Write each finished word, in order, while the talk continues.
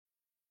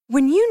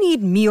When you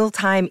need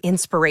mealtime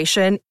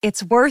inspiration,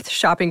 it's worth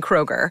shopping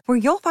Kroger, where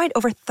you'll find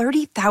over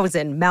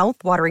 30,000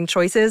 mouth-watering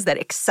choices that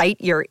excite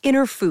your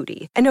inner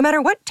foodie. And no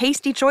matter what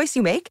tasty choice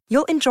you make,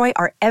 you'll enjoy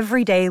our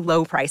everyday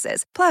low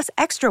prices, plus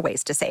extra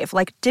ways to save,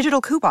 like digital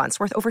coupons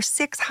worth over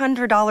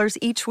 $600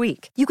 each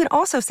week. You can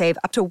also save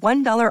up to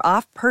 $1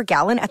 off per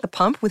gallon at the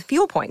pump with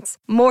fuel points.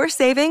 More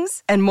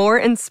savings and more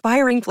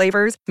inspiring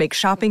flavors make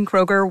shopping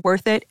Kroger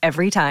worth it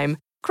every time.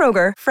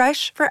 Kroger,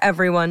 fresh for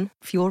everyone.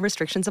 Fuel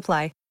restrictions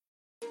apply.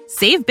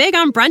 Save big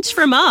on brunch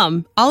for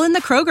mom, all in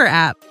the Kroger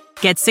app.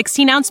 Get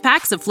 16-ounce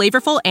packs of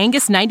flavorful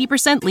Angus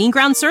 90% lean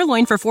ground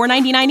sirloin for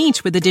 $4.99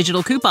 each with a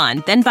digital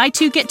coupon. Then buy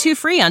 2, get 2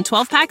 free on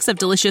 12 packs of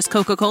delicious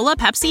Coca-Cola,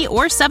 Pepsi,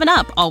 or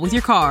 7-Up, all with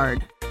your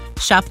card.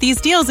 Shop these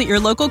deals at your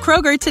local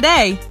Kroger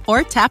today,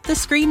 or tap the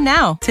screen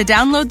now to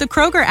download the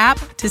Kroger app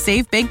to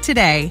save big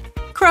today.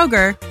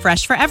 Kroger,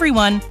 fresh for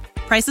everyone.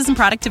 Prices and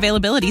product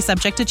availability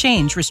subject to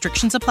change.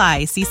 Restrictions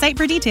apply. See site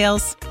for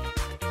details.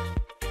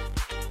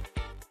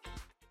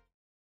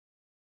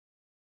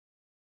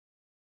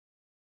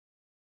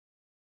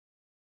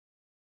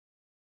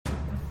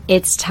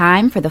 It's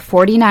time for the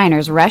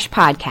 49ers Rush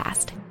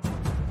Podcast.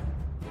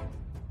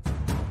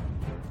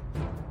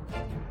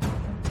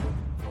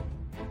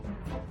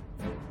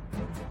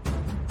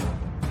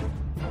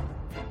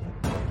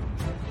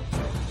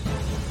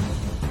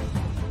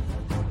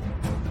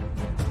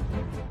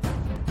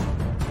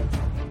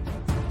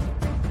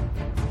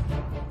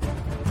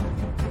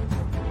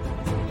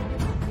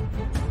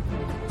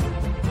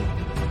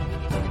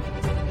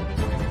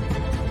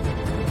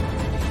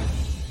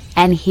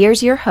 And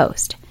here's your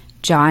host,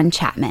 John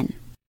Chapman.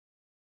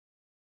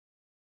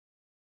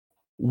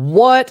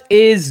 What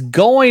is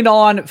going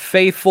on,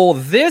 faithful?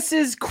 This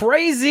is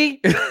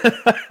crazy.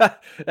 I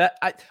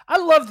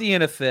love the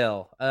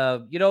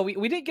NFL.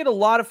 We didn't get a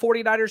lot of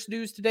 49ers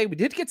news today. We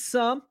did get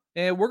some,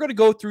 and we're going to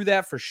go through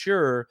that for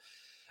sure.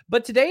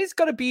 But today is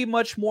going to be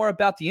much more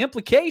about the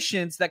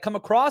implications that come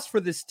across for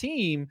this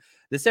team,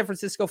 the San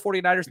Francisco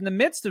 49ers, in the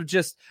midst of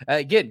just,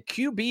 again,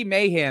 QB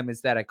mayhem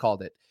is that I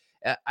called it.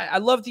 I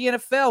love the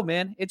NFL,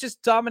 man. It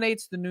just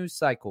dominates the news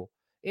cycle.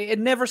 It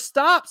never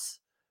stops.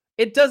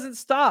 It doesn't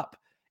stop.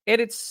 And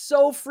it's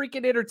so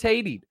freaking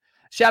entertaining.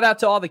 Shout out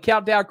to all the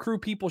Countdown Crew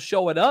people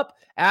showing up.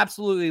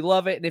 Absolutely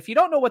love it. And if you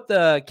don't know what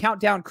the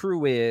Countdown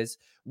Crew is,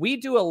 we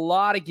do a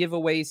lot of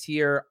giveaways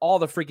here all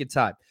the freaking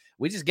time.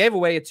 We just gave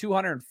away a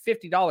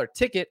 $250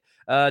 ticket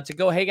to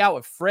go hang out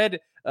with Fred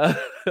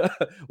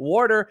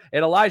Warner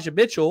and Elijah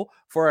Mitchell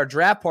for our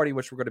draft party,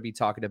 which we're going to be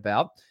talking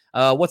about.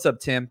 What's up,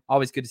 Tim?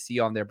 Always good to see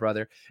you on there,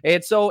 brother.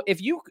 And so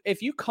if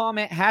you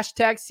comment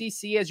hashtag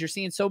CC, as you're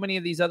seeing so many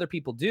of these other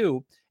people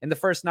do in the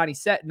first 90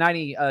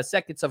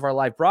 seconds of our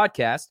live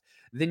broadcast,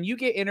 then you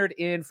get entered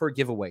in for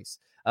giveaways.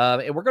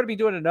 And we're going to be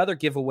doing another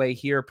giveaway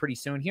here pretty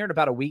soon, here in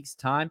about a week's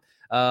time.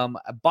 I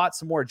bought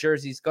some more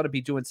jerseys, going to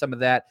be doing some of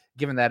that,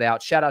 giving that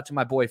out. Shout out to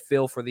my boy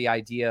Phil for the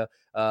idea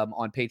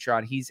on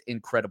Patreon. He's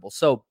incredible.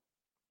 So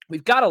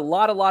we've got a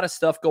lot of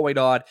stuff going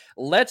on.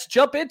 Let's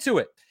jump into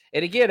it.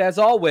 And again, as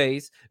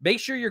always, make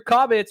sure your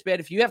comments, man,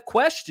 if you have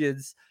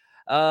questions,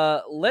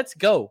 let's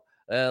go.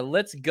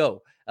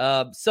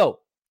 So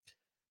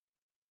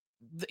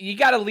you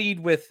got to lead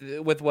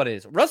with what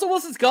is. Russell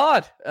Wilson's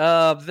gone.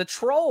 The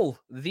troll,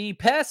 the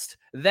pest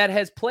that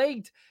has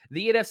plagued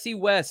the NFC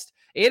West,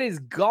 it is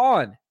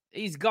gone.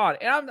 He's gone.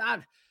 And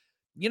I'm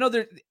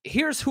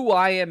here's who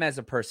I am as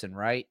a person,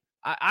 right?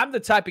 I'm the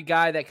type of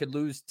guy that could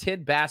lose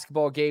 10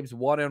 basketball games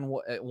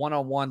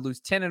one-on-one, lose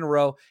 10 in a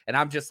row, and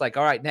I'm just like,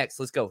 all right, next,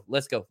 let's go.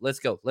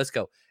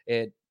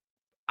 And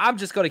I'm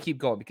just going to keep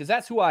going because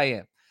that's who I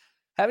am.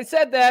 Having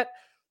said that,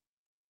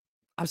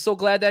 I'm so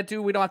glad that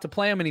we don't have to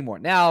play him anymore.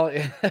 Now,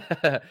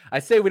 I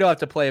say we don't have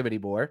to play him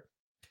anymore,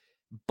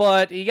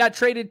 but he got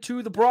traded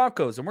to the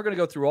Broncos, and we're going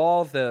to go through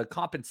all the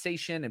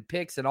compensation and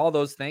picks and all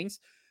those things.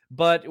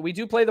 But we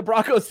do play the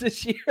Broncos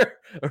this year,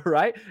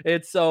 right?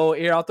 And so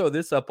here, I'll throw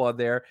this up on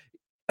there.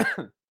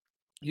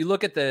 You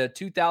look at the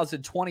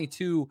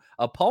 2022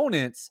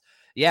 opponents.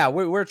 Yeah,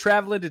 we're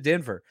traveling to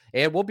Denver,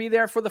 and we'll be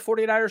there for the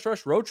 49ers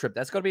Rush road trip.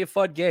 That's going to be a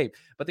fun game.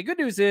 But the good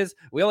news is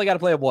we only got to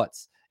play them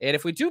once. And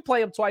if we do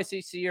play them twice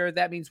this year,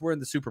 that means we're in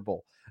the Super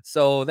Bowl.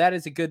 So that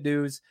is a good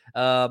news,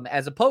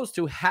 as opposed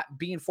to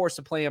being forced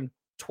to play him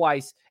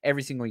twice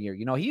every single year.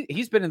 You know,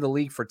 he's been in the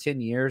league for 10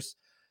 years.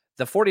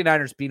 The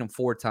 49ers beat him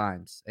 4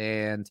 times,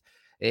 and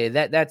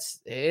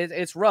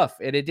it's rough.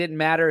 And it didn't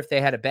matter if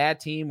they had a bad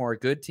team or a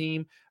good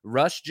team.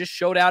 Rush just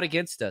showed out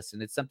against us,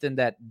 and it's something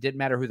that didn't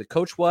matter who the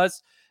coach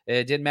was.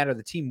 It didn't matter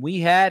the team we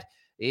had.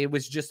 It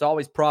was just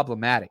always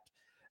problematic.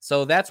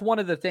 So that's one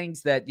of the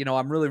things that,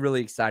 I'm really,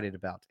 really excited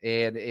about.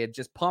 And it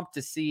just pumped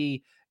to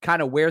see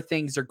kind of where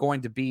things are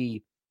going to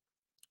be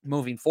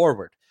moving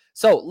forward.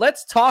 So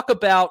let's talk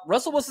about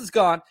Russell Wilson's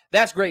gone.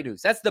 That's great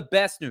news. That's the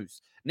best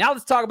news. Now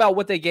let's talk about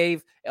what they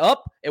gave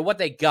up and what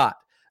they got.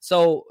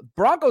 So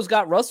Broncos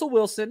got Russell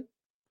Wilson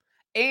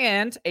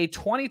and a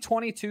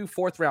 2022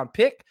 fourth-round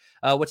pick,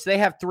 which they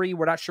have 3.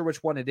 We're not sure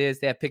which one it is.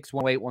 They have picks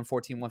 108,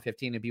 114,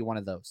 115. It'd be one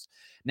of those.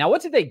 Now,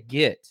 what did they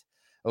get?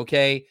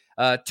 Okay,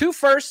 2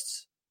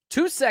 firsts,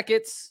 2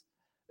 seconds.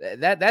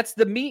 That's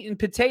the meat and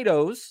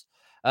potatoes.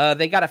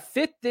 They got a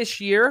 5th this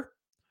year.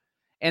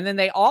 And then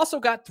they also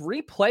got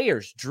 3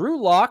 players.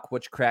 Drew Lock,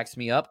 which cracks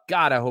me up.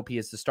 God, I hope he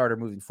is the starter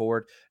moving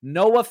forward.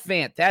 Noah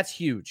Fant, that's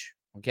huge.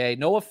 Okay,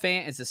 Noah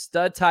Fant is a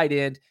stud tight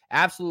end.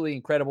 Absolutely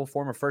incredible,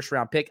 former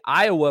first-round pick.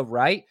 Iowa,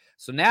 right?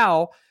 So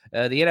now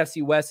the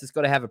NFC West is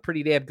going to have a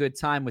pretty damn good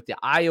time with the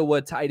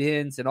Iowa tight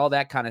ends and all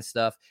that kind of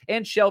stuff.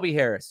 And Shelby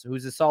Harris,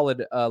 who's a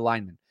solid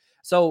lineman.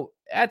 So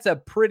that's a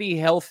pretty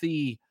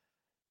healthy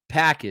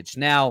package.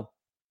 Now,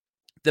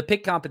 the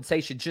pick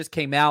compensation just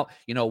came out,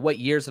 what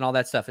years and all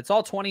that stuff. It's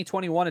all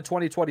 2021 and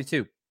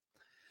 2022.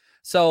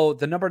 So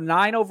the number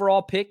 9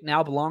 overall pick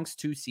now belongs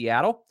to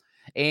Seattle.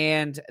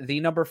 And the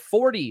number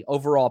 40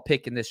 overall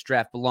pick in this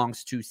draft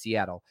belongs to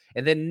Seattle.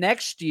 And then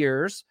next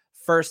year's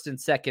 1st and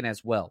 2nd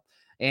as well.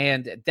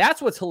 And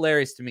that's what's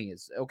hilarious to me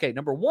is, okay,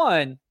 number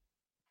 1,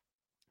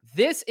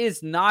 this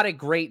is not a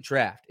great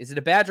draft. Is it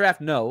a bad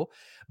draft? No,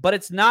 but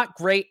it's not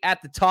great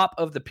at the top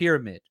of the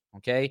pyramid.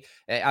 Okay.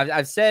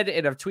 I've said,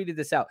 and I've tweeted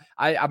this out.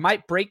 I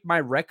might break my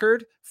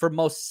record for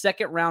most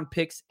second-round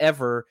picks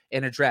ever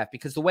in a draft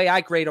because the way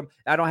I grade them,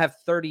 I don't have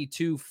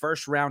 32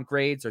 first-round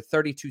grades or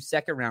 32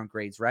 second-round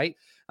grades, right?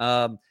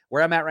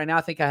 Where I'm at right now,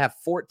 I think I have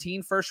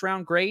 14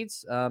 first-round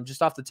grades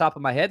just off the top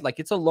of my head.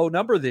 Like, it's a low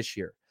number this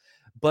year.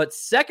 But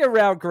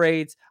second-round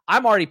grades,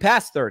 I'm already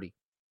past 30.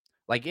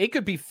 Like, it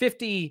could be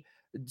 50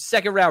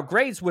 second-round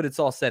grades when it's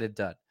all said and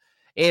done.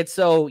 And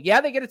so,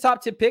 yeah, they get a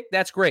top 10 pick.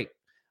 That's great.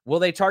 Will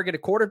they target a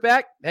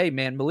quarterback? Hey,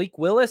 man, Malik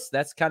Willis,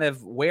 that's kind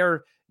of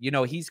where,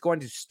 he's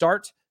going to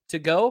start to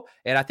go.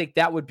 And I think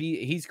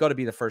he's going to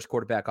be the first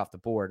quarterback off the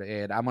board.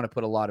 And I'm going to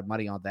put a lot of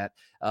money on that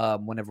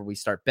whenever we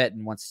start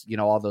betting once,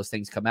 all those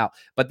things come out.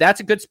 But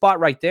that's a good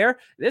spot right there.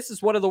 This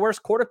is one of the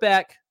worst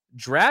quarterback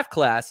draft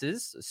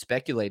classes,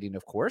 speculating,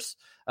 of course,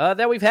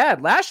 that we've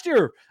had. Last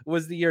year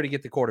was the year to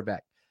get the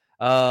quarterback.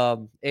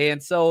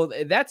 And so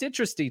that's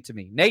interesting to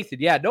me. Nathan,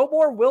 yeah, no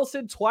more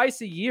Wilson twice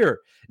a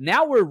year.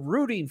 Now we're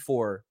rooting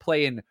for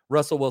playing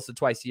Russell Wilson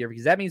twice a year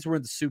because that means we're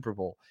in the Super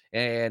Bowl,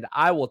 and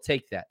I will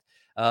take that.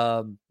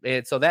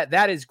 And so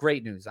that is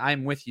great news.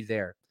 I'm with you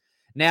there.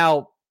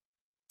 Now,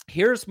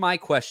 here's my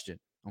question,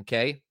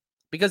 okay?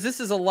 Because this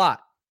is a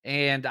lot,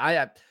 and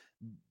I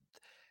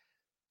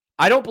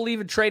don't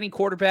believe in trading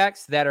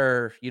quarterbacks that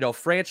are,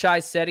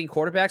 franchise-setting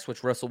quarterbacks,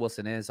 which Russell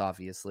Wilson is,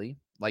 obviously.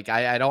 Like,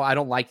 I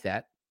don't like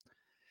that.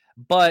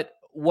 But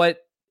what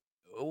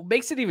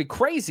makes it even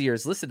crazier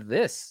is listen to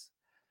this.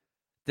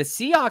 The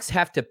Seahawks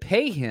have to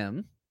pay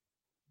him.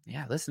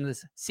 Yeah, listen to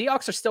this.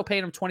 Seahawks are still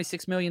paying him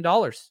 $26 million.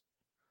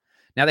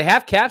 Now, they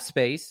have cap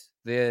space,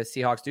 the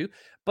Seahawks do,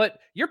 but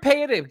you're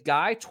paying a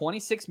guy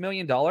 $26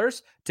 million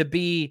to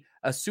be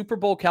a Super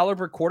Bowl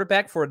caliber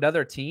quarterback for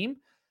another team.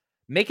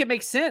 Make it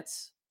make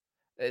sense.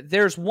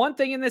 There's one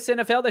thing in this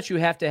NFL that you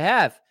have to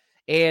have,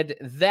 and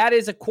that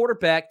is a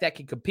quarterback that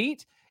can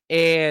compete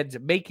and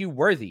make you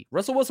worthy.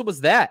 Russell Wilson was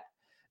that.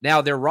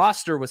 Now, their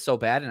roster was so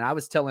bad, and I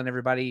was telling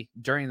everybody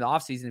during the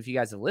offseason, if you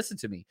guys have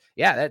listened to me,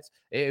 yeah,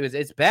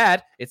 it's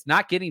bad. It's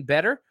not getting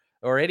better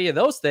or any of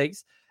those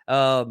things.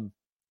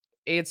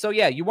 And so,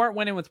 yeah, you weren't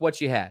winning with what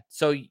you had.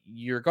 So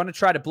you're going to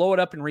try to blow it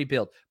up and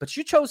rebuild. But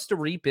you chose to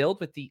rebuild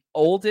with the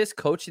oldest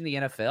coach in the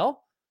NFL?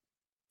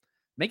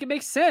 Make it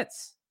make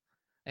sense.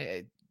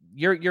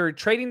 You're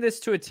trading this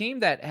to a team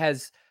that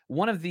has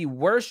one of the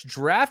worst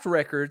draft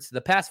records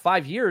the past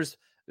 5 years,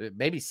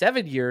 maybe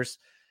 7 years.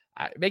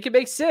 Make it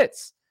make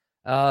sense.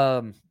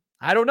 I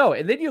don't know.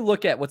 And then you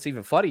look at what's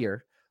even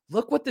funnier.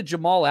 Look what the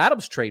Jamal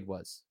Adams trade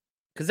was.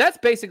 Because that's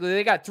basically,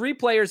 they got 3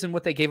 players in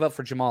what they gave up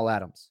for Jamal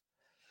Adams.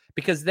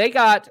 Because they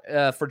got,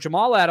 for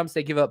Jamal Adams,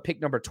 they give up pick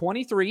number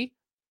 23.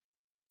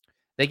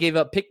 They gave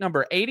up pick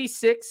number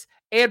 86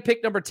 and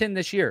pick number 10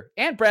 this year.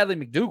 And Bradley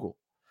McDougald.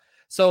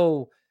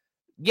 So,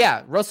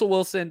 yeah, Russell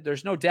Wilson,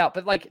 there's no doubt.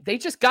 But, they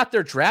just got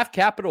their draft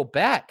capital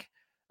back,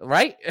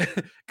 right?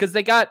 Because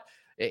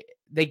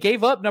they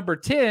gave up number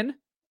 10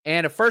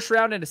 and a first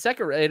round and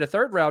a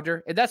third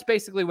rounder. And that's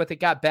basically what they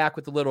got back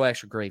with a little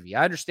extra gravy.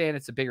 I understand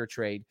it's a bigger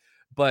trade,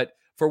 but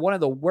for one of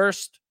the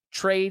worst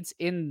trades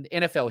in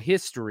NFL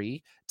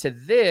history to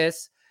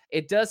this,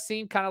 it does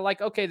seem kind of like,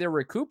 okay, they're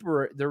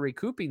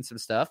recouping some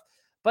stuff.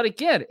 But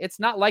again, it's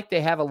not like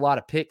they have a lot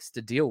of picks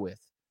to deal with.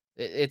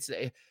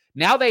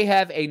 Now they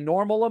have a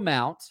normal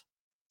amount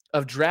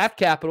of draft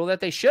capital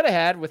that they should have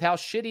had with how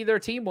shitty their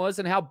team was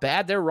and how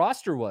bad their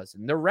roster was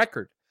and their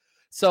record.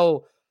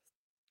 So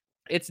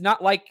it's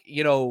not like,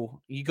 you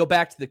go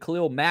back to the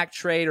Khalil Mack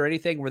trade or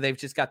anything where they've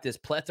just got this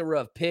plethora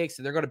of picks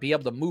and they're going to be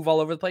able to move all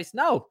over the place.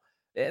 No,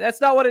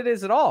 that's not what it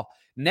is at all.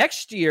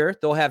 Next year,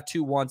 they'll have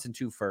 2 1s and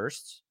 2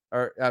 firsts.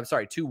 Or, I'm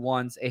sorry, 2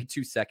 1s and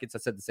 2 seconds. I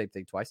said the same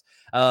thing twice.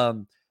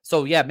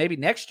 So, yeah, maybe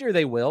next year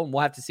they will, and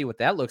we'll have to see what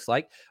that looks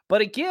like.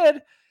 But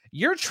again,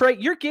 you're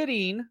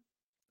getting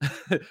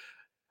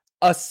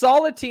a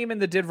solid team in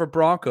the Denver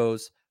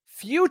Broncos,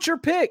 future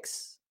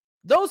picks.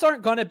 Those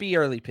aren't going to be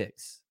early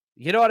picks.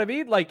 You know what I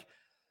mean? What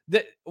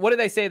do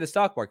they say in the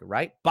stock market,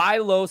 right? Buy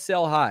low,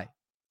 sell high.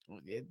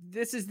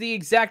 This is the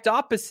exact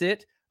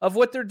opposite of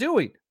what they're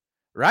doing,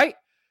 right?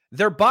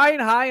 They're buying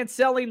high and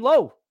selling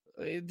low.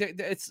 I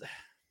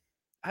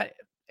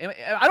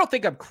don't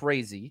think I'm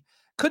crazy.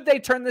 Could they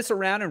turn this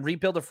around and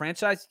rebuild a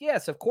franchise?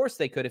 Yes, of course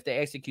they could if they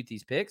execute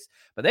these picks,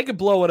 but they could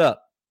blow it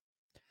up.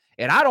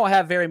 And I don't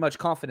have very much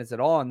confidence at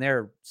all in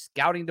their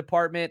scouting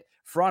department,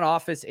 front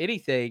office,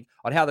 anything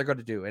on how they're going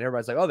to do. And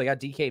everybody's like, oh, they got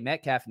DK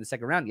Metcalf in the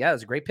second round. Yeah, that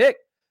was a great pick.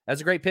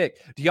 That's a great pick.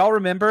 Do y'all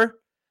remember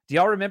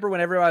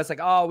when everybody was like,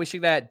 oh, we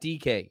should have got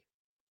DK?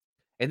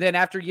 And then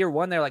after year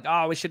one, they're like,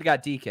 oh, we should have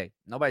got DK.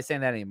 Nobody's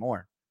saying that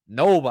anymore.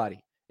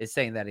 Nobody is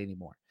saying that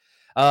anymore.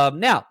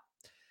 Now,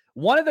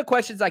 one of the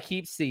questions I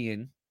keep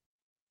seeing,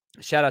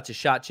 shout out to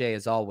Shot J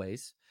as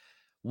always,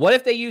 what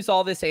if they use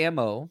all this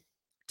ammo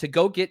to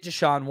go get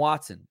Deshaun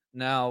Watson?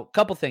 Now, a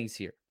couple things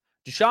here.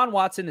 Deshaun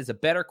Watson is a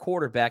better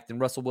quarterback than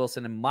Russell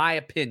Wilson, in my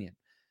opinion.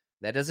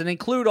 That doesn't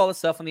include all the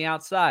stuff on the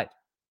outside.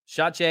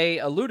 Shot J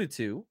alluded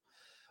to,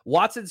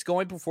 Watson's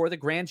going before the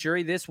grand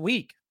jury this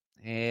week,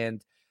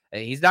 and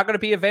he's not going to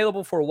be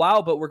available for a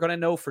while, but we're going to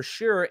know for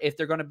sure if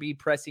they're going to be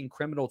pressing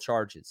criminal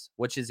charges,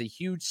 which is a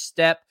huge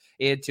step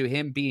into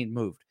him being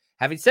moved.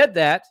 Having said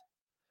that,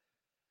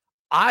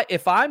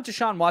 if I'm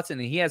Deshaun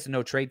Watson, and he has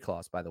no trade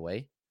clause, by the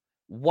way,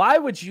 why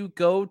would you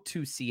go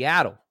to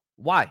Seattle?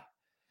 Why?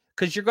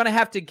 Because you're going to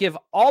have to give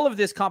all of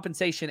this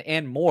compensation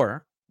and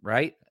more,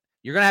 right?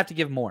 You're going to have to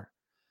give more.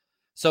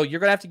 So you're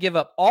going to have to give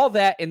up all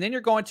that, and then you're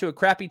going to a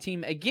crappy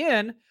team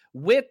again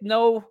with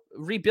no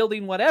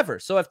rebuilding whatever.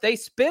 So if they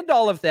spend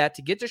all of that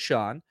to get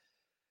Deshaun,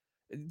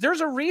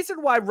 there's a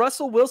reason why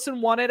Russell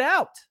Wilson wanted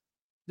out.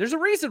 There's a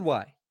reason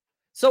why.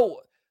 So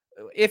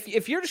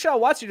if you're Deshaun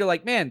Watson, you're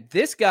like, man,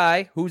 this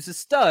guy who's a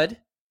stud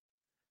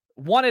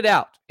wanted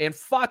out and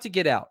fought to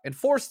get out and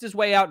forced his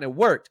way out, and it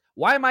worked.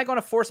 Why am I going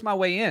to force my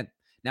way in?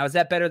 Now, is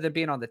that better than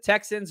being on the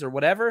Texans or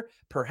whatever?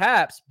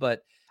 Perhaps,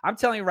 but I'm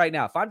telling you right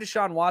now, if I'm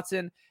Deshaun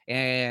Watson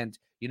and,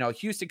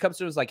 Houston comes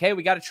to us like, hey,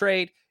 we got to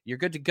trade. You're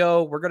good to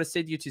go. We're going to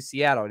send you to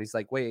Seattle. And he's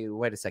like, wait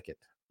a second.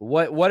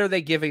 What are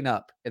they giving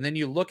up? And then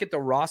you look at the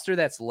roster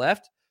that's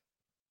left.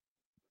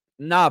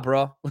 Nah,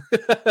 bro.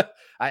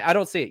 I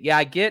don't see it. Yeah,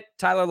 I get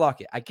Tyler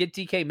Lockett. I get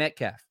DK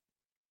Metcalf.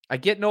 I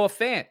get Noah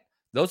Fant.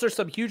 Those are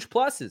some huge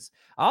pluses.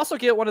 I also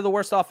get one of the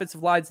worst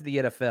offensive lines in the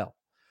NFL.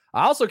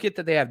 I also get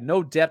that they have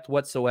no depth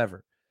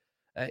whatsoever.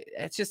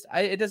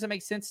 It doesn't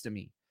make sense to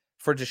me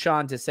for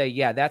Deshaun to say,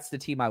 yeah, that's the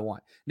team I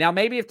want. Now,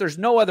 maybe if there's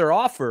no other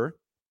offer,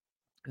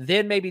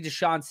 then maybe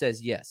Deshaun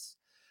says yes.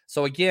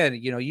 So again,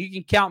 you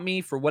can count me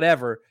for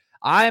whatever.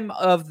 I'm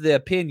of the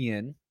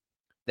opinion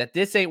that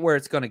this ain't where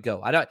it's going to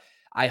go.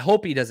 I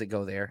hope he doesn't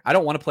go there. I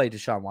don't want to play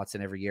Deshaun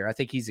Watson every year. I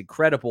think he's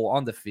incredible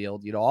on the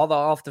field. All the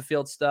off the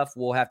field stuff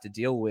we'll have to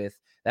deal with.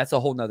 That's a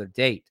whole nother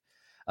date.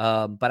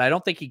 But I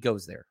don't think he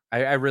goes there.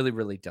 I really,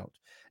 really don't.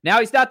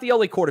 Now, he's not the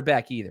only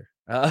quarterback either.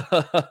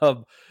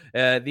 The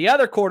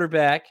other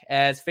quarterback,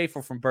 as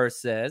Faithful from Birth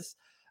says,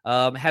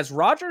 has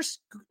Rodgers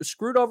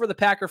screwed over the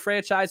Packer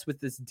franchise with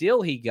this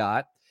deal he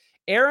got?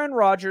 Aaron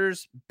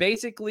Rodgers,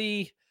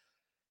 basically,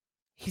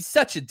 he's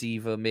such a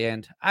diva,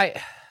 man.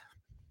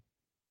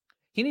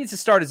 He needs to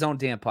start his own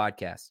damn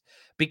podcast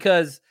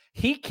because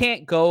he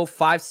can't go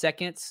 5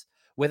 seconds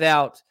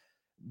without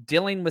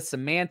dealing with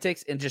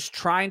semantics and just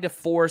trying to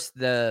force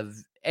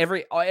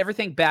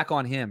everything back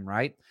on him,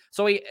 right?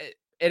 So it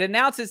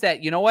announces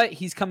that, you know what?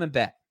 He's coming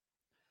back.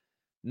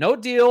 No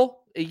deal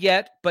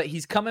yet, but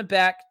he's coming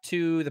back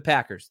to the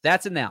Packers.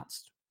 That's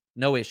announced.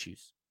 No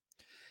issues.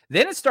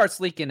 Then it starts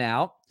leaking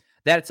out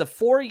that it's a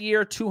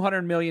 4-year,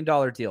 $200 million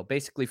deal,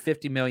 basically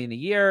 $50 million a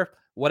year,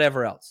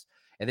 whatever else.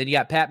 And then you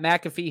got Pat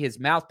McAfee, his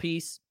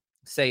mouthpiece,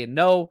 saying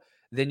no.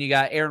 Then you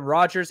got Aaron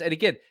Rodgers. And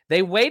again,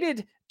 they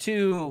waited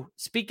to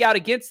speak out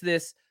against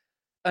this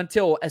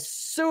until as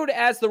soon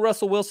as the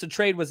Russell Wilson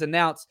trade was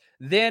announced.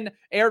 Then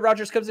Aaron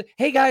Rodgers comes in.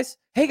 Hey guys,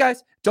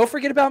 don't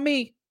forget about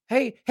me.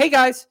 Hey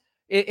guys,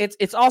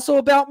 it's also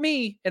about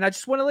me. And I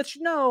just want to let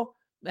you know,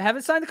 I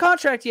haven't signed the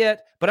contract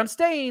yet, but I'm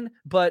staying.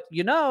 But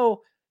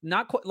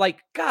not quite,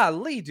 like,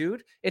 golly,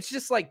 dude. It's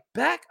just like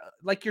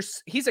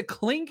he's a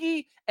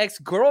clingy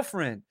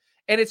ex-girlfriend.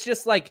 And it's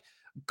just like,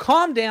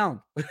 calm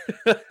down.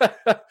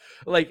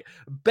 Like,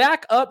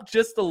 back up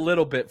just a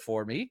little bit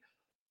for me.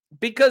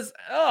 Because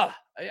I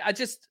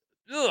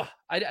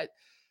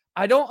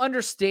don't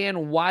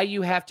understand why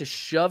you have to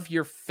shove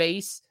your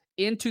face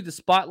into the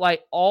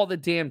spotlight all the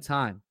damn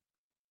time.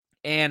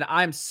 And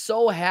I'm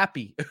so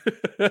happy.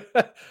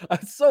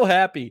 I'm so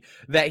happy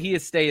that he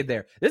is staying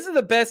there. This is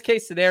the best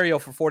case scenario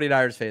for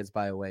 49ers fans,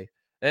 by the way.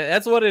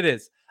 That's what it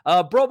is.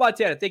 Bro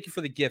Montana, thank you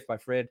for the gift, my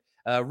friend.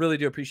 Really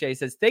do appreciate it. He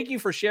says, thank you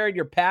for sharing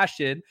your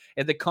passion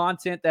and the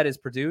content that is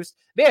produced.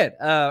 Man,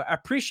 I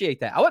appreciate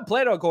that. I wasn't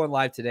planning on going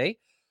live today.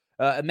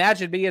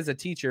 Imagine me as a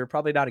teacher,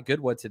 probably not a good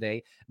one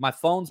today. My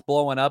phone's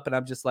blowing up and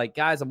I'm just like,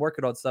 guys, I'm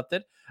working on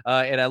something.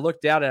 And I look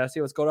down and I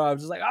see what's going on. I'm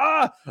just like,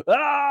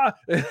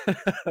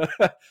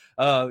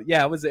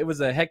 yeah, it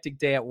was a hectic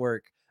day at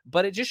work,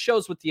 but it just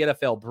shows what the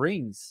NFL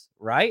brings,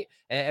 right?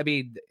 I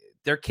mean,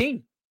 they're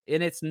king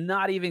and it's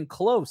not even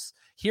close.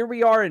 Here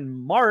we are in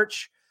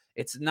March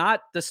It's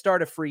not the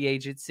start of free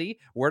agency.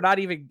 We're not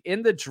even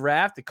in the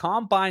draft. The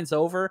combine's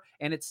over,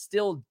 and it's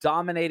still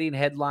dominating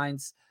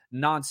headlines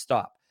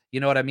nonstop. You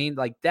know what I mean?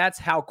 Like, that's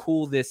how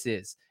cool this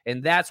is.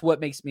 And that's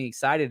what makes me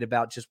excited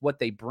about just what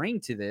they bring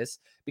to this,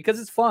 because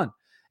it's fun.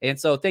 And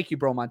so thank you,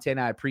 Bro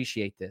Montana. I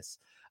appreciate this.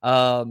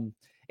 And,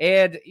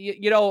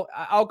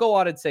 I'll go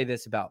on and say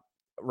this about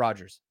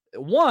Rodgers.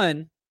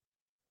 One,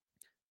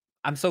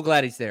 I'm so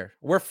glad he's there.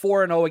 We're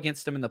 4-0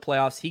 against him in the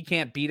playoffs. He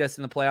can't beat us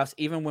in the playoffs,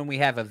 even when we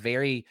have a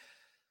very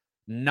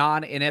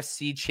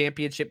non-NFC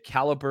championship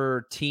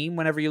caliber team.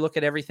 Whenever you look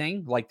at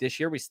everything, like this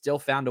year, we still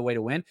found a way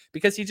to win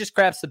because he just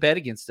craps the bed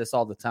against us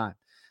all the time.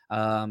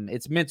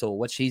 It's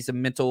mental,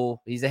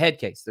 he's a head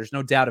case. There's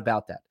no doubt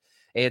about that.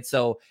 And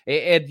so,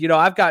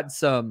 I've gotten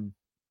some,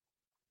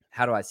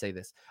 how do I say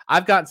this?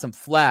 I've gotten some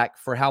flack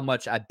for how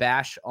much I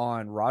bash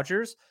on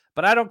Rodgers,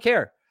 but I don't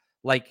care.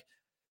 Like,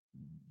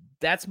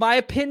 that's my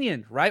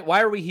opinion, right?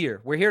 Why are we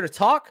here? We're here to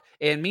talk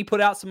and me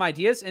put out some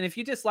ideas. And if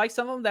you dislike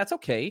some of them, that's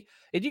okay.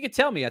 And you can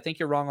tell me, I think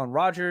you're wrong on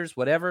Rodgers,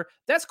 whatever.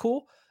 That's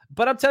cool.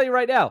 But I'm telling you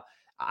right now,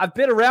 I've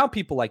been around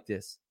people like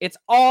this. It's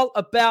all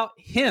about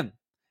him.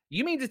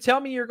 You mean to tell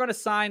me you're going to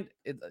sign,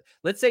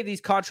 let's say these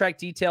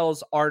contract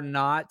details are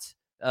not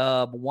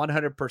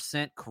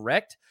 100%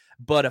 correct,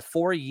 but a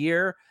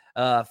 4-year,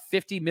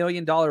 $50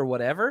 million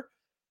whatever.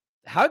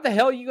 How the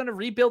hell are you going to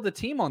rebuild the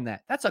team on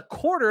that? That's a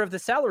quarter of the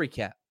salary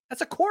cap.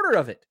 That's a quarter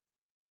of it.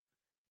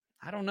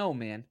 I don't know,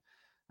 man.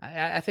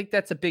 I think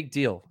that's a big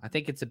deal. I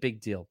think it's a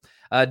big deal.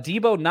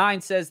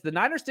 Debo9 says the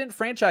Niners didn't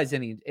franchise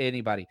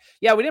anybody.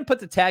 Yeah, we didn't put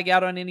the tag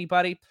out on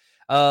anybody.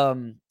 A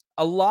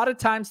lot of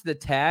times the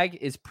tag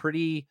is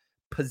pretty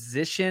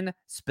position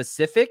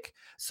specific.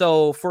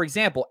 So, for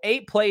example,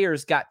 8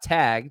 players got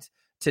tagged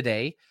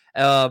today,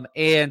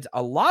 and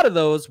a lot of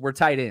those were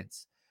tight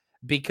ends,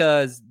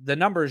 because the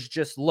number is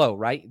just low,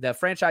 right? The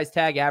franchise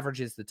tag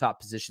averages the top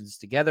positions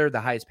together, the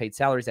highest paid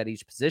salaries at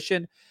each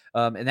position,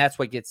 and that's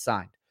what gets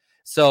signed.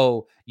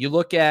 So you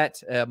look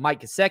at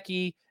Mike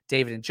Gesicki,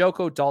 David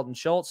Njoku, Dalton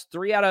Schultz,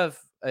 3 out of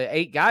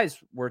 8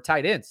 guys were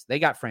tight ends. They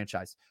got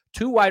franchised.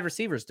 2 wide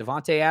receivers,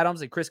 Devontae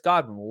Adams and Chris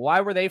Godwin.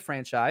 Why were they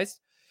franchised?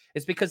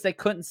 It's because they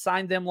couldn't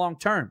sign them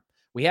long-term.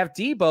 We have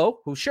Debo,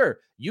 who, sure,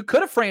 you could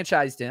have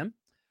franchised him,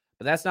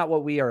 but that's not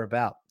what we are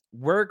about.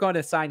 We're going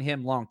to sign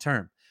him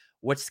long-term.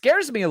 Which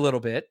scares me a little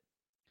bit,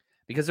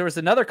 because there was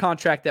another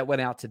contract that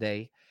went out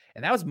today,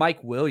 and that was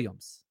Mike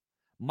Williams.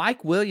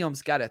 Mike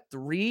Williams got a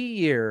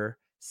 3-year,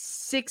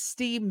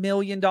 $60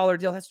 million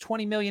deal. That's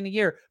 $20 million a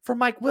year for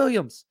Mike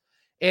Williams.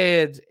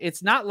 And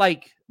it's not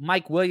like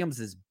Mike Williams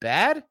is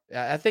bad.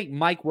 I think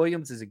Mike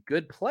Williams is a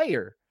good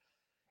player.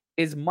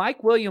 Is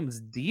Mike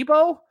Williams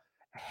Debo?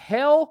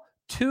 Hell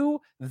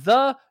to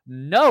the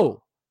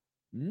no.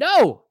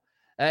 No.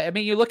 I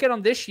mean, you look at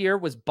him this year,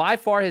 was by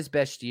far his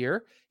best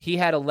year. He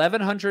had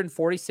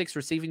 1,146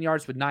 receiving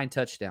yards with 9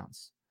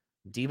 touchdowns.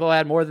 Debo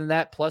had more than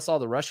that, plus all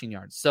the rushing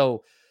yards.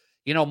 So,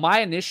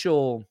 my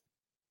initial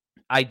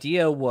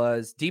idea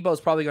was Debo's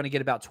probably going to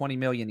get about $20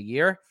 million a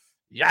year.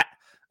 Yeah.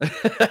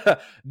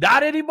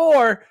 Not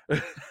anymore.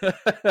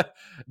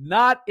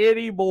 Not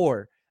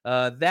anymore.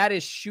 That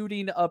is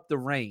shooting up the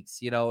ranks.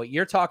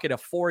 You're talking a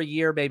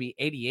 4-year, maybe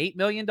 $88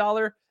 million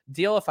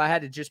deal. If I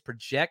had to just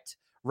project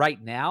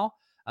right now,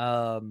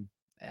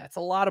 that's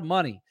a lot of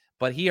money,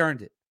 but he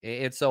earned it.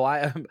 And so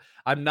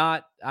I'm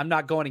not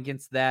going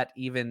against that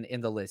even in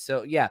the list.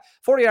 So yeah,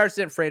 40 yards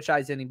didn't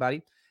franchise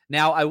anybody.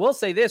 Now I will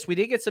say this, we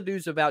did get some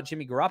news about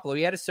Jimmy Garoppolo.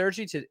 He had a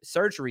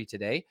surgery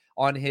today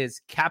on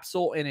his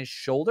capsule in his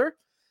shoulder.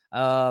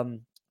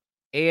 And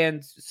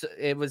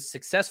it was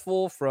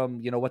successful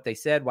from, what they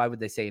said. Why would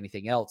they say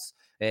anything else?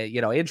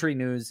 Injury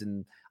news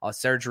and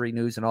surgery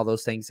news and all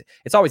those things.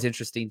 It's always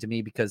interesting to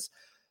me because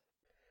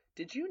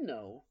did you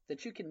know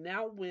that you can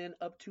now win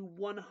up to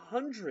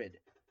 100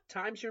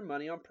 times your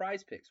money on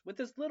Prize Picks with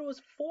as little as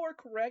 4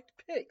 correct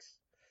picks?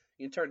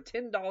 You can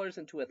turn $10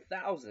 into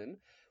 1,000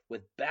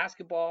 with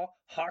basketball,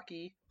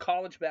 hockey,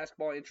 college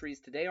basketball entries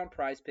today on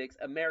Prize Picks,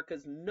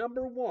 America's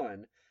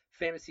 #1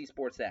 fantasy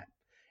sports app.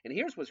 And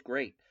here's what's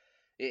great.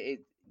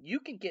 You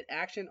can get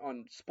action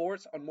on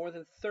sports on more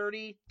than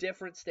 30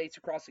 different states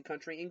across the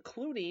country,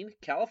 including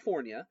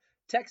California,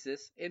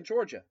 Texas, and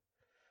Georgia.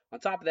 On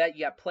top of that,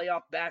 you got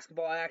playoff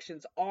basketball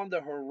actions on the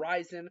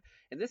horizon,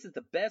 and this is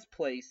the best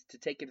place to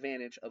take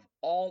advantage of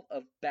all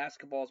of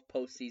basketball's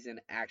postseason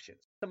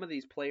actions. Some of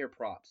these player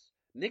props.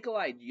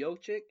 Nikolai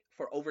Jokic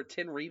for over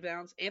 10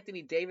 rebounds.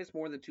 Anthony Davis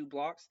more than 2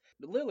 blocks.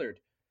 Lillard,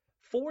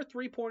 4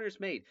 3-pointers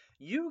made.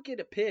 You get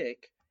to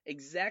pick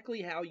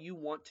exactly how you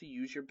want to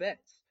use your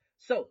bets.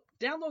 So,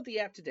 download the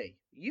app today.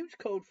 Use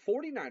code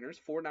 49ers,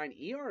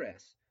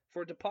 49ERS,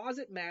 for a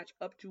deposit match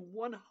up to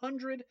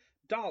 $100.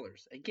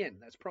 Again,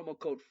 that's promo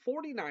code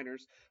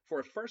 49ers for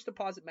a first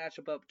deposit match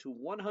up to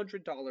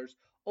 $100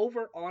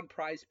 over on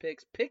Prize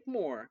Picks. Pick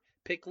more,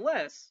 pick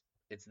less.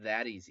 It's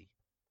that easy.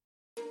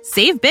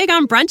 Save big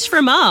on brunch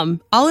for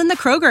mom, all in the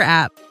Kroger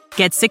app.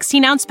 Get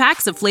 16-ounce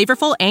packs of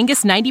flavorful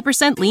Angus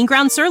 90% lean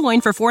ground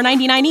sirloin for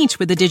 $4.99 each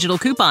with a digital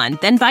coupon.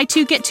 Then buy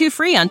 2, get 2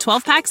 free on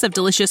 12 packs of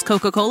delicious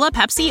Coca-Cola,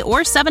 Pepsi, or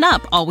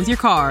 7-Up, all with your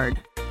card.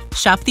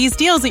 Shop these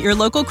deals at your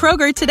local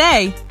Kroger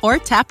today, or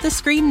tap the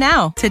screen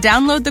now to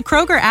download the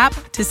Kroger app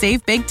to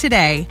save big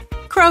today.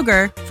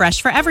 Kroger,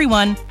 fresh for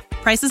everyone.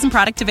 Prices and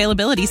product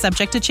availability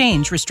subject to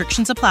change.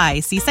 Restrictions apply.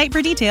 See site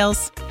for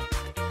details.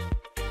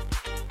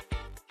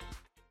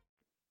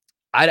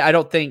 I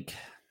don't think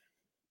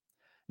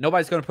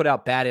nobody's going to put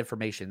out bad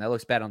information. That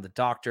looks bad on the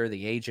doctor,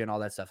 the agent, all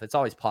that stuff. It's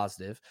always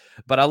positive.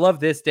 But I love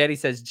this. Daddy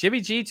says,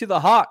 Jimmy G to the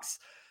Hawks.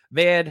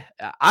 Man,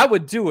 I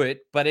would do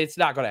it, but it's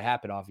not going to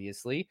happen,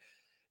 obviously.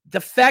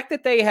 The fact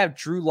that they have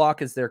Drew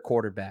Lock as their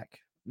quarterback.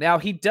 Now,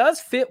 he does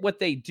fit what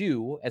they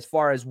do as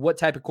far as what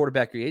type of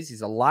quarterback he is.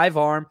 He's a live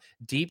arm,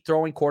 deep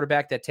throwing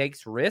quarterback that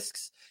takes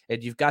risks.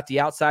 And you've got the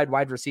outside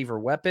wide receiver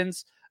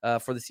weapons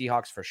for the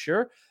Seahawks for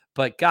sure.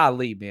 But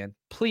golly, man,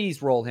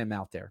 please roll him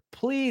out there.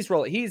 Please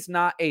roll. He's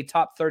not a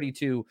top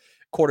 32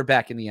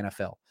 quarterback in the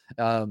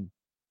NFL.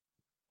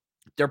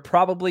 They're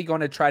probably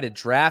going to try to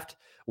draft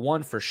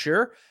one for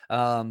sure.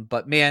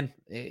 But man,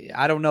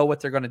 I don't know what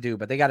they're going to do,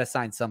 but they got to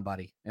sign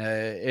somebody.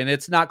 And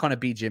it's not going to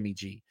be Jimmy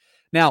G.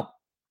 Now,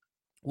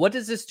 what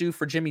does this do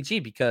for Jimmy G?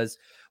 Because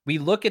we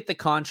look at the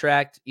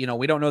contract, we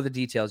don't know the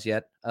details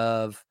yet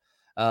of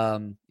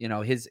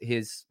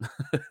his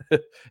I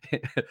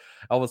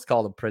almost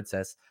called him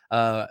princess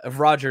of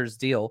Rodgers'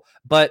 deal.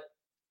 But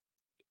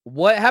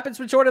what happens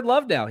with Jordan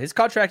Love now? His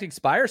contract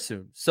expires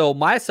soon. So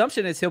my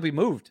assumption is he'll be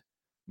moved.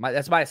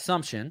 That's my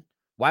assumption.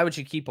 Why would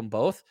you keep them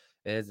both?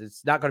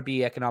 It's not going to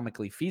be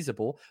economically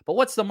feasible. But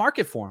what's the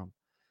market for him?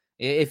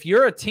 If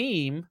you're a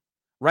team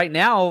right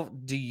now,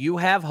 do you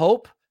have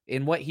hope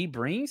in what he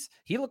brings?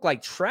 He looked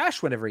like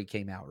trash whenever he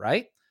came out,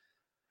 right?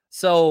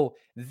 So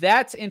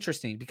that's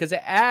interesting because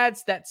it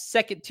adds that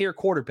second tier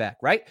quarterback,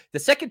 right? The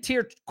second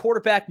tier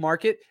quarterback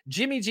market,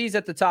 Jimmy G's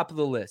at the top of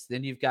the list.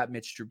 Then you've got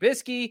Mitch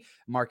Trubisky,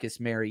 Marcus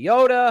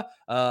Mariota.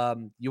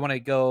 You want to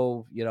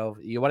go,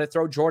 you want to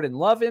throw Jordan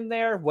Love in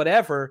there,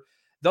 whatever.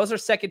 Those are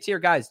second tier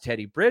guys.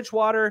 Teddy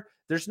Bridgewater.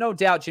 There's no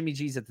doubt Jimmy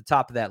G's at the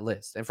top of that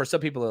list. And for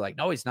some people, they're like,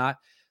 no, he's not.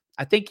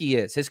 I think he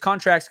is. His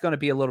contract's going to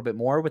be a little bit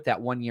more with that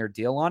 1-year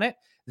deal on it.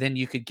 Then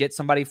you could get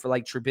somebody for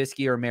like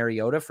Trubisky or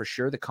Mariota for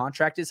sure. The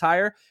contract is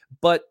higher,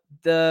 but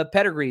the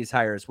pedigree is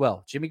higher as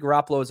well. Jimmy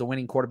Garoppolo is a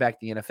winning quarterback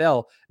in the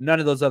NFL. None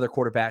of those other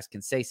quarterbacks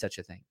can say such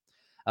a thing.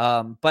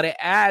 But it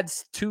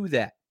adds to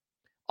that.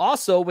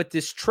 Also, with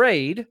this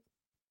trade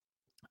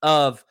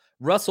of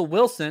Russell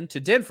Wilson to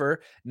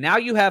Denver, now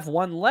you have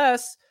one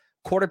less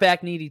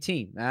quarterback needy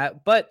team.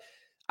 But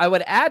I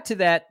would add to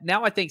that,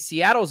 now I think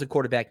Seattle is a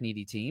quarterback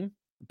needy team,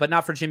 but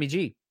not for Jimmy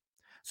G.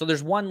 So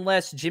there's one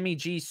less Jimmy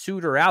G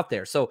suitor out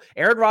there. So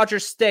Aaron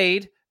Rodgers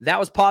stayed. That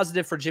was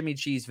positive for Jimmy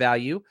G's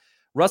value.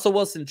 Russell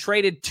Wilson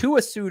traded to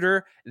a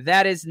suitor.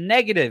 That is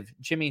negative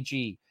Jimmy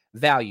G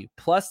value.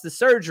 Plus the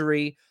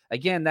surgery.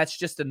 Again, that's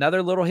just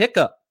another little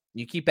hiccup.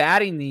 You keep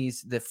adding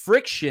the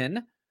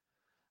friction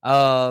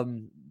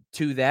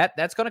to that.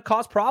 That's going to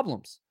cause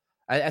problems.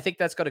 I think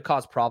that's going to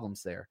cause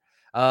problems there.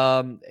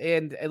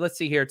 And let's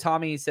see here.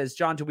 Tommy says,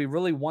 John, do we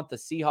really want the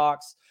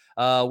Seahawks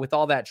with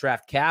all that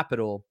draft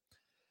capital?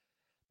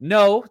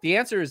 No, the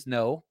answer is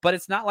no, but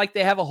it's not like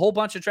they have a whole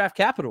bunch of draft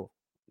capital.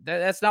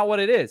 That's not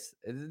what it is.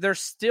 They're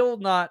still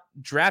not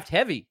draft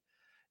heavy.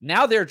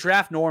 Now they're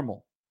draft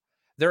normal.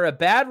 They're a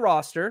bad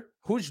roster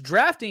who's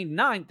drafting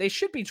 9th. They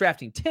should be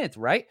drafting 10th,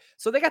 right?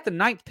 So they got the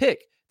 9th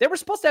pick. They were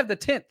supposed to have the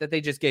 10th that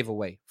they just gave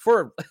away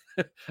for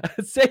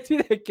a safety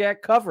they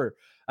can't cover.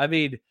 I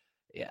mean,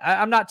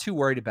 I'm not too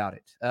worried about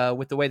it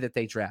with the way that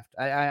they draft.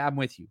 I'm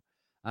with you.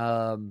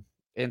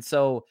 And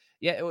so,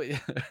 yeah,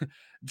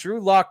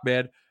 Drew Lock,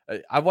 man.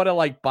 I want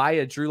to buy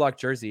a Drew Lock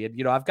jersey.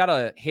 And, I've got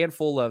a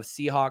handful of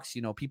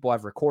Seahawks, people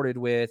I've recorded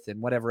with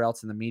and whatever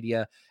else in the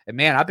media. And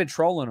man, I've been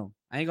trolling them.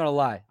 I ain't going to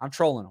lie. I'm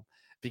trolling them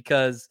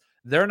because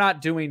they're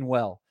not doing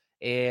well.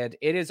 And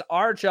it is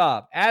our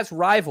job as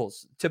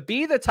rivals to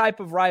be the type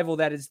of rival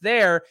that is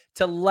there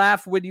to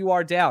laugh when you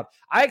are down.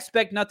 I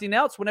expect nothing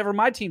else whenever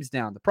my team's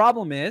down. The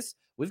problem is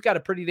we've got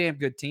a pretty damn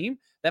good team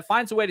that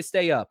finds a way to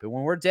stay up. And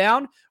when we're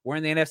down, we're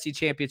in the NFC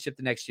Championship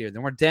the next year.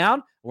 Then we're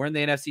down, we're in the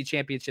NFC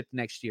Championship the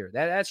next year.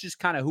 That's just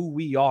kind of who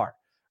we are,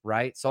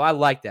 right? So I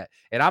like that.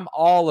 And I'm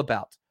all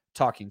about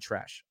talking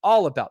trash.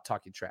 All about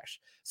talking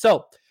trash.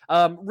 So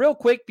real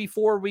quick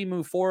before we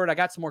move forward, I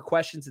got some more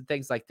questions and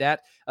things like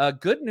that.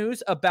 Good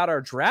news about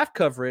our draft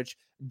coverage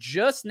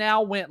just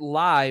now went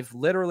live,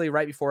 literally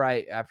right before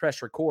I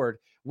press record.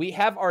 We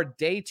have our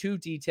day 2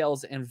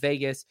 details in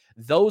Vegas.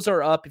 Those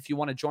are up if you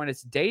want to join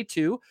us day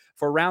 2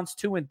 for rounds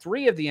 2 and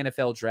 3 of the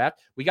NFL draft.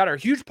 We got our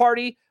huge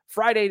party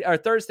Friday or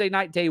Thursday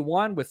night, day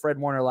 1 with Fred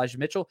Warner, Elijah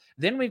Mitchell.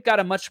 Then we've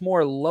got a much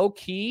more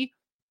low-key,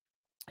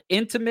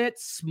 intimate,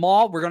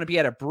 small. We're going to be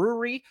at a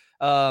brewery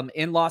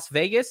in Las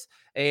Vegas,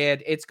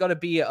 and it's going to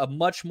be a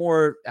much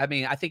more,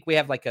 I think we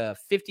have like a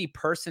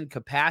 50-person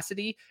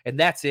capacity, and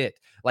that's it.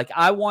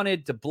 I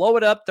wanted to blow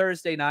it up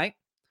Thursday night,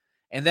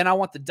 and then I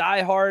want the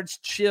diehards,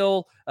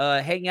 chill,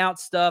 hang out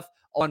stuff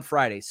on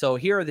Friday. So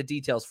here are the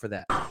details for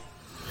that.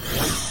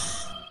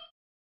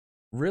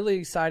 Really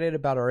excited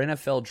about our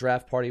NFL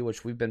draft party,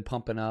 which we've been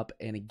pumping up.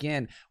 And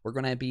again, we're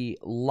going to be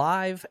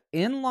live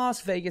in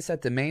Las Vegas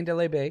at the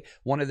Mandalay Bay,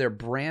 one of their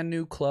brand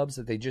new clubs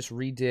that they just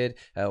redid.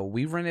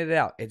 We rented it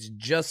out. It's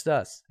just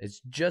us. It's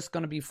just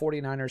going to be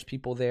 49ers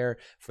people there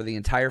for the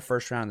entire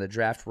first round of the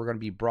draft. We're going to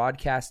be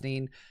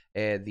broadcasting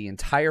the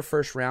entire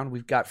first round.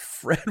 We've got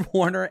Fred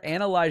Warner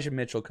and Elijah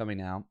Mitchell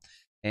coming out.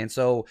 And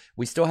so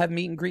we still have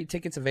meet and greet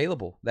tickets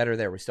available that are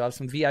there. We still have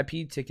some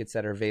VIP tickets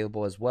that are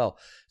available as well.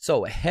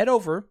 So head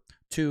over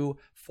to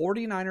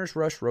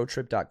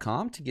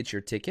 49ersrushroadtrip.com to get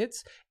your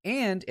tickets.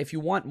 And if you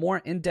want more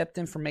in-depth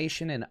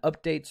information and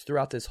updates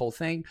throughout this whole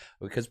thing,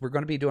 because we're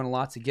going to be doing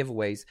lots of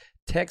giveaways,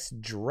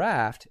 text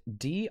DRAFT,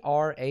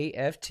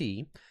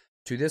 D-R-A-F-T,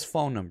 to this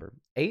phone number,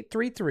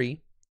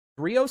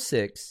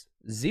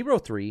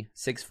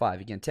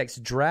 833-306-0365. Again,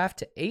 text DRAFT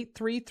to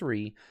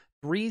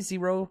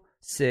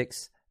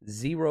 833-306-0365.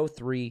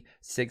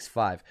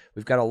 0365.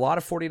 We've got a lot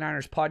of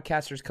 49ers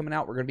podcasters coming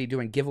out. We're going to be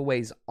doing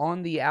giveaways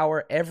on the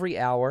hour, every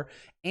hour.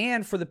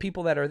 And for the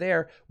people that are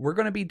there, we're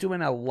going to be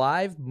doing a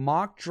live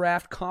mock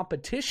draft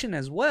competition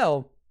as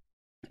well.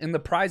 And the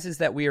prizes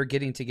that we are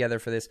getting together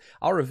for this,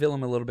 I'll reveal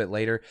them a little bit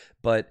later,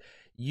 but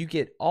you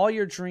get all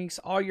your drinks,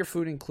 all your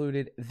food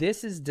included.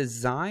 This is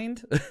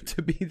designed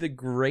to be the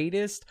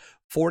greatest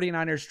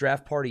 49ers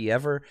draft party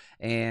ever,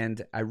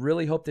 and I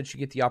really hope that you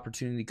get the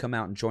opportunity to come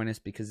out and join us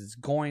because it's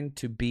going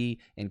to be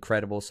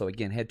incredible. So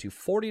again, head to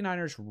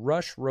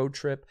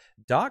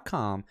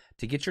 49ersrushroadtrip.com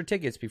to get your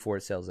tickets before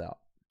it sells out.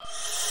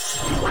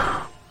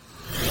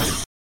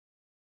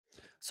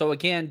 So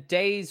again,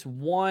 days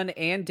 1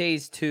 and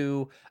days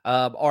 2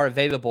 are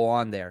available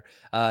on there.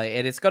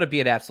 And it's going to be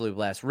an absolute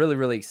blast. Really,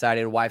 really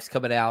excited. Wife's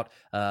coming out.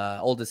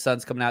 Oldest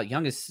son's coming out.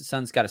 Youngest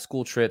son's got a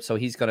school trip, so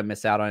he's going to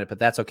miss out on it, but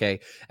that's okay.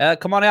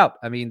 Come on out.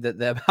 I mean,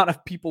 the amount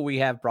of people we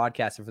have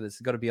broadcasting for this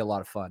is going to be a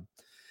lot of fun.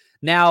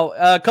 Now,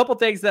 a couple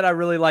things that I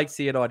really like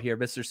seeing on here,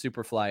 Mr.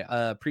 Superfly.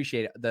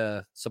 Appreciate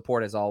the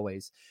support as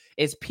always.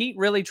 Is Pete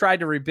really tried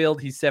to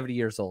rebuild? He's 70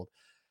 years old.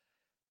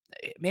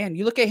 Man,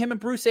 you look at him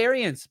and Bruce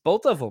Arians,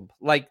 both of them,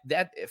 like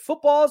that.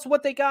 Football is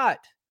what they got,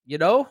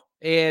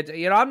 and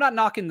I'm not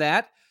knocking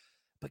that,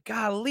 but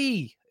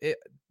golly,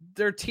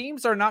 their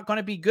teams are not going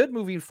to be good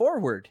moving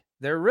forward.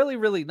 They're really,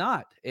 really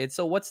not. And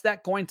so what's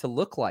that going to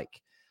look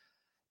like?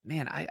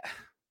 Man,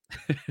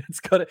 it's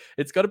gonna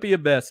be a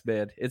mess,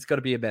 man. It's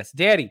gonna be a mess.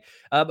 Danny,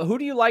 who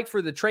do you like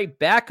for the trade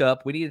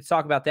backup? We need to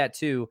talk about that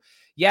too.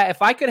 Yeah,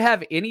 if I could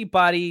have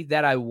anybody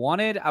that I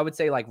wanted, I would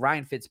say like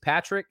Ryan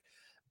Fitzpatrick.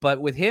 But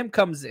with him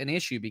comes an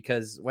issue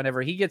because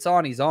whenever he gets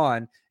on, he's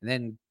on.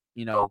 And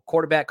then,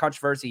 quarterback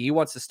controversy, he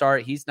wants to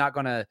start. He's not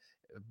going to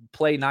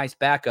play nice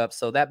backup.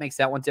 So that makes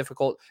that one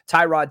difficult.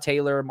 Tyrod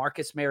Taylor,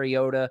 Marcus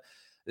Mariota,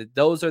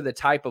 those are the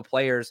type of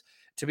players.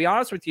 To be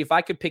honest with you, if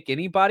I could pick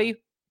anybody,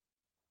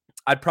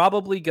 I'd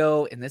probably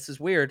go, and this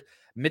is weird,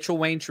 Mitchell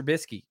Wayne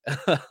Trubisky.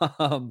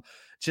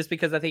 Just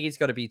because I think he's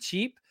going to be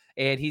cheap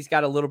and he's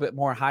got a little bit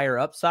more higher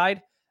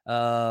upside.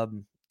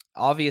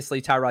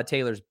 Obviously, Tyrod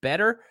Taylor's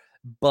better,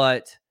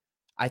 but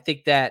I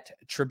think that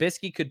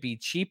Trubisky could be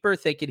cheaper,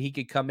 thinking he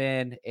could come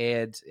in,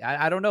 and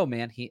I don't know,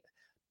 man.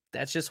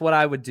 That's just what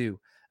I would do.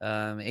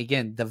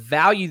 Again, the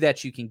value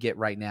that you can get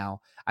right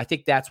now, I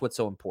think that's what's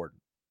so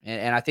important,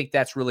 and I think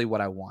that's really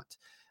what I want.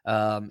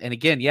 And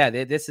again, yeah,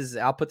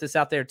 I'll put this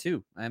out there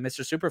too.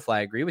 Mr. Superfly,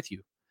 I agree with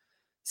you.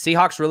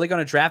 Seahawks really going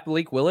to draft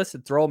Malik Willis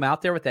and throw him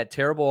out there with that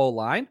terrible old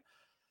line?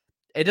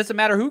 It doesn't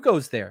matter who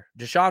goes there.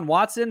 Deshaun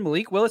Watson,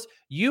 Malik Willis,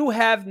 you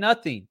have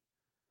nothing.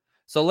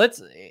 So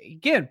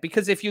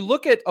because if you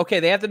look at,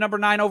 they have the number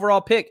 9 overall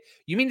pick.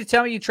 You mean to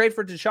tell me you trade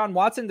for Deshaun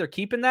Watson, they're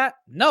keeping that?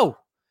 No.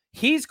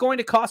 He's going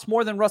to cost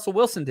more than Russell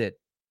Wilson did.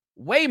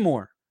 Way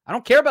more. I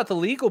don't care about the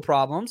legal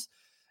problems.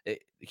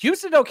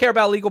 Houston don't care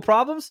about legal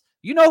problems.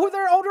 You know who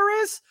their owner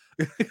is?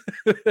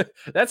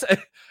 That's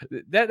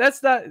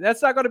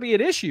not going to be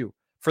an issue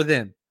for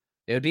them.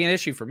 It would be an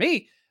issue for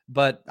me,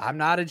 but I'm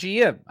not a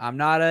GM. I'm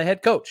not a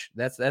head coach.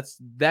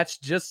 That's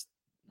just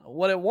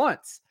what it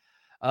wants.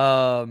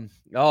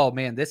 Oh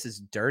man, this is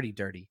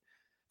dirty.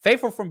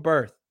 Faithful from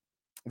birth.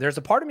 There's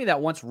a part of me that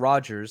wants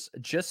Rodgers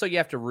just so you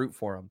have to root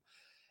for him.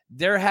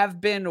 There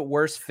have been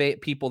worse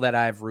people that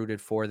I've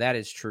rooted for. That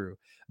is true.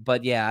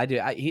 But yeah, I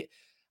do.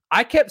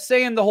 I kept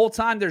saying the whole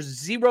time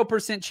there's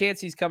 0%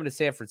 chance he's coming to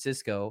San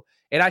Francisco.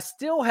 And I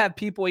still have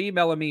people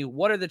emailing me,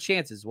 what are the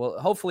chances? Well,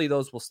 hopefully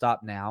those will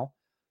stop now.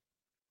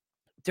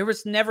 There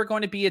was never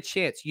going to be a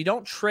chance. You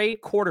don't trade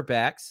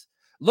quarterbacks.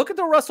 Look at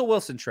the Russell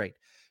Wilson trade.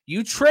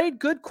 You trade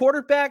good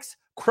quarterbacks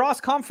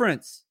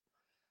cross-conference.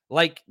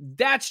 Like,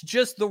 that's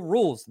just the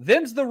rules.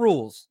 Them's the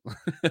rules.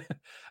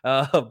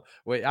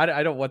 Wait,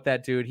 I don't want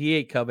that dude. He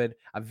ain't coming.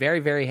 I'm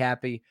very, very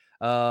happy.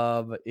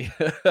 Man,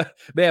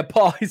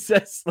 Paul, he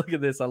says, look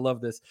at this. I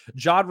love this.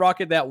 John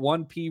rocking that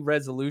 1P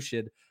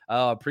resolution.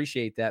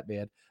 Appreciate that,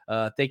 man.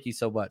 Thank you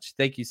so much.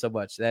 Thank you so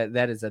much.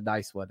 That is a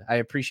nice one. I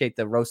appreciate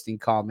the roasting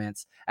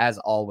comments as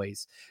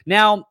always.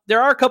 Now,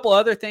 there are a couple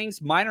other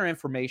things, minor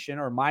information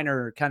or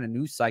minor kind of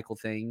news cycle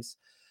things.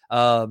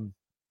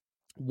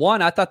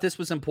 One, I thought this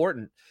was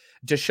important.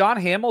 Deshaun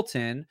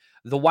Hamilton,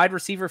 the wide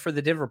receiver for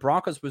the Denver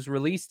Broncos, was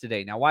released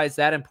today. Now, why is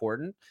that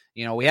important?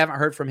 We haven't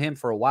heard from him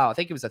for a while. I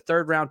think he was a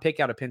 3rd-round pick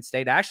out of Penn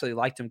State. I actually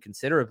liked him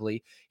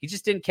considerably. He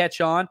just didn't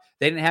catch on.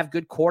 They didn't have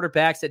good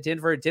quarterbacks at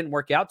Denver. It didn't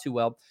work out too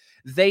well.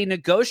 They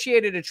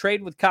negotiated a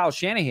trade with Kyle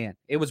Shanahan.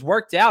 It was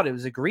worked out. It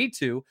was agreed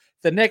to.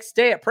 The next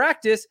day at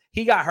practice,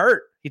 he got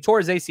hurt. He tore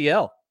his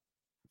ACL.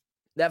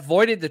 That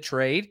voided the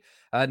trade.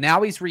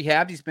 Now he's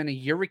rehabbed. He's been a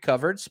year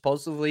recovered,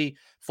 supposedly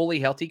fully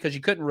healthy, because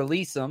you couldn't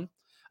release him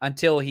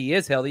until he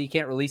is healthy. You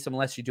can't release him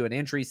unless you do an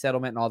injury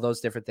settlement and all those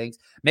different things.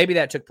 Maybe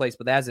that took place,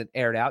 but that hasn't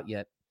aired out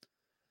yet.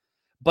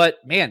 But,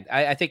 man,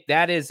 I think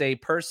that is a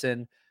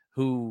person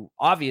who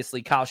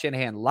obviously Kyle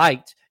Shanahan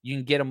liked. You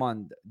can get him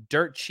on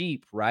dirt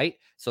cheap, right?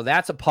 So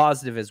that's a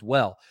positive as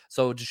well.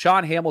 So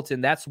Deshaun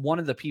Hamilton, that's one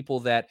of the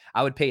people that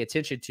I would pay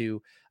attention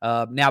to.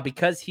 Now,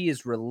 because he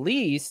is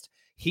released,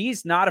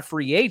 he's not a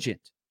free agent.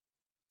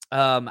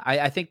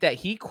 I think that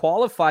he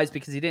qualifies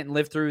because he didn't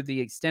live through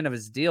the extent of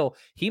his deal.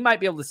 He might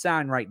be able to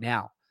sign right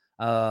now.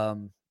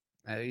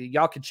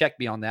 Y'all can check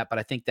me on that, but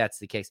I think that's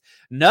the case.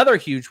 Another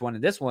huge one,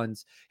 and this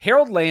one's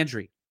Harold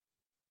Landry,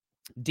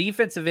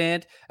 defensive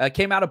end,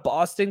 came out of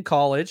Boston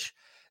College.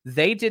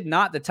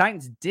 The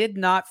Titans did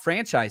not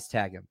franchise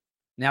tag him.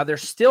 Now they're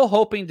still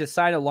hoping to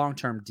sign a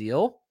long-term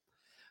deal,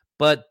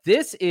 but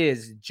this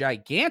is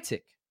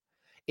gigantic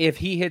if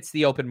he hits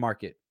the open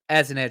market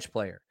as an edge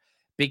player.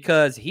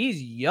 Because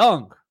he's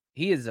young.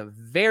 He is a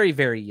very,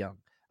 very young.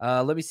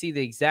 Let me see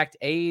the exact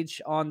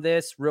age on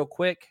this real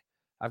quick.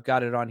 I've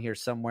got it on here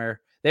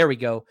somewhere. There we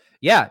go.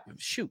 Yeah,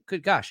 shoot,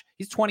 good gosh.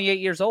 He's 28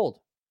 years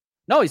old.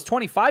 No, he's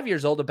 25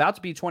 years old, about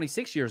to be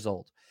 26 years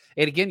old.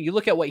 And again, you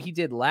look at what he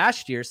did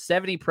last year,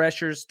 70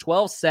 pressures,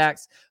 12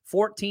 sacks,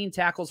 14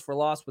 tackles for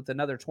loss with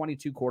another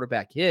 22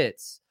 quarterback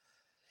hits.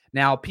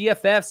 Now,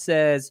 PFF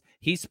says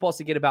he's supposed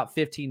to get about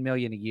 $15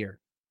 million a year.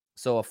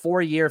 So a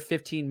 4-year,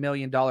 $15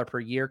 million per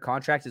year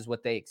contract is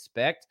what they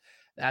expect.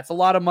 That's a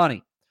lot of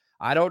money.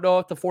 I don't know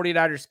if the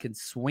 49ers can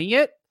swing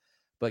it,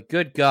 but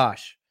good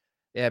gosh.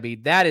 I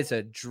mean, that is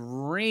a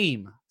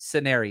dream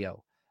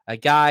scenario. A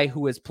guy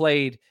who has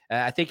played,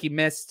 I think he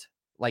missed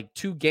like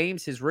 2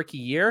 games his rookie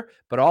year,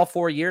 but all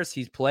 4 years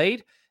he's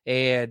played.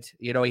 And,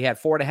 he had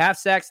 4.5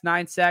 sacks,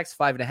 9 sacks,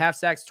 5.5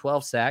 sacks,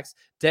 12 sacks.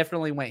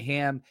 Definitely went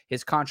ham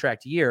his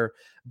contract year.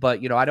 But,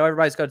 I know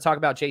everybody's going to talk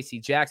about J.C.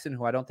 Jackson,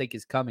 who I don't think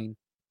is coming.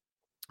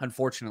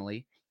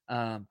 Unfortunately,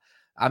 I'm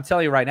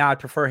telling you right now, I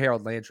prefer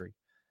Harold Landry.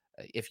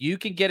 If you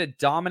can get a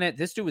dominant,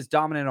 this dude was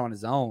dominant on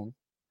his own.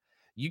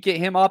 You get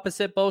him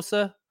opposite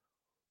Bosa,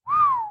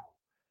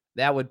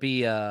 that'd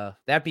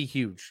be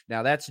huge.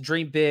 Now that's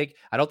dream big.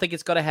 I don't think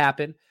it's going to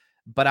happen,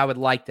 but I would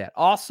like that.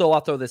 Also,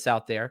 I'll throw this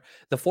out there.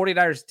 The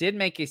 49ers did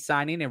make a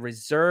signing, a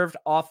reserved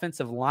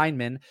offensive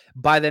lineman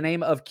by the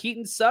name of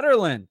Keaton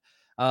Sutherland.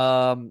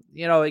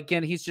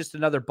 Again, he's just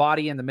another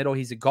body in the middle.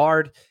 He's a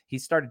guard. He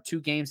started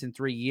 2 games in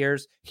 3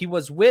 years. He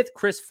was with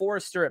Chris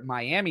Forrester at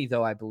Miami,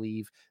 though, I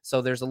believe.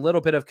 So there's a little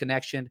bit of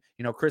connection.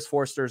 Chris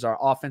Forrester is our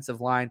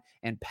offensive line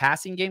and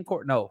running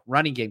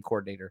game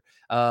coordinator.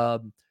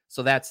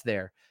 So that's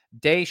there.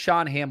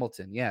 Deshaun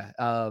Hamilton. Yeah.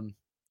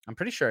 I'm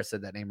pretty sure I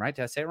said that name right.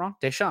 Did I say it wrong?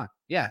 Deshaun.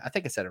 Yeah, I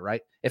think I said it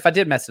right. If I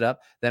did mess it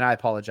up, then I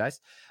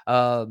apologize.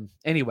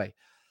 Anyway,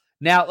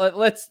 now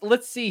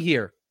let's see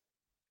here.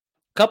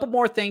 Couple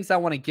more things I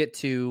want to get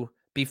to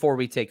before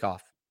we take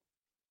off.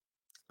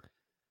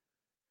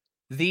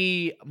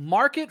 The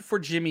market for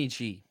Jimmy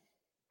G.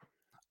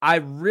 I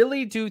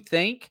really do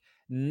think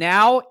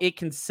now it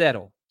can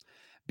settle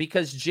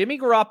because Jimmy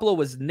Garoppolo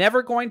was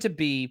never going to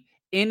be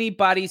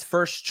anybody's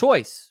first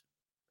choice.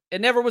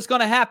 It never was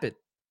going to happen.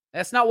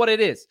 That's not what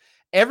it is.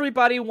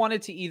 Everybody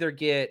wanted to either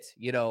get,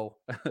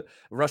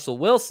 Russell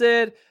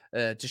Wilson,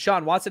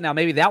 Deshaun Watson. Now,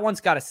 maybe that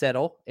one's got to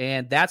settle,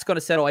 and that's going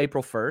to settle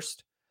April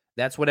 1st.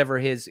 That's whatever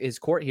his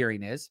court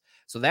hearing is.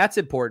 So that's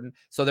important.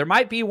 So there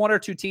might be 1 or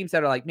 2 teams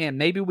that are like, man,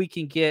 maybe we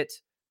can get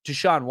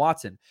Deshaun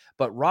Watson.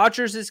 But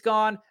Rodgers is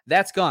gone.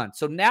 That's gone.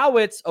 So now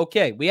it's,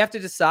 okay, we have to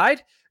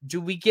decide, do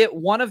we get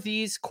one of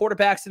these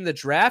quarterbacks in the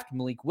draft,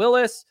 Malik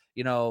Willis,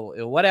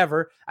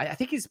 whatever. I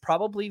think he's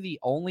probably the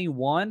only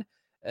one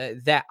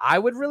that I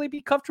would really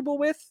be comfortable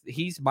with.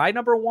 He's my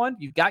number 1.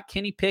 You've got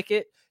Kenny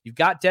Pickett. You've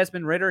got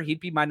Desmond Ridder. He'd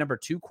be my number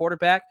 2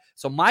 quarterback.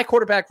 So my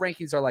quarterback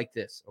rankings are like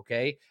this,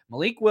 okay?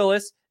 Malik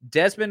Willis,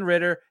 Desmond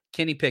Ridder,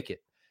 Kenny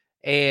Pickett.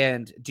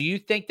 And do you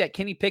think that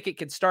Kenny Pickett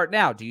can start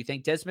now? Do you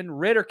think Desmond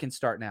Ridder can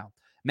start now?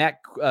 Matt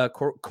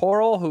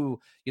Corral,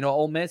 who,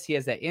 Ole Miss, he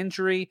has that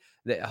injury.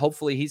 That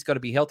hopefully he's going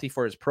to be healthy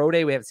for his pro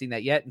day. We haven't seen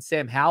that yet. And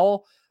Sam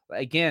Howell,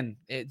 again,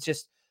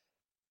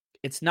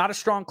 it's not a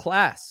strong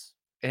class.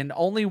 And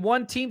only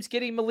one team's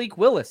getting Malik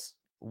Willis.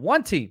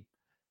 One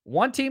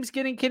team's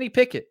getting Kenny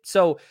Pickett.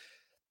 So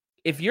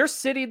if you're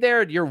sitting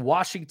there and you're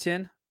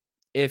Washington,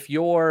 if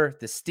you're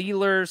the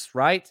Steelers,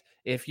 right?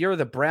 If you're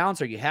the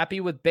Browns, are you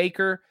happy with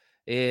Baker?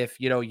 If,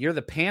 you're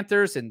the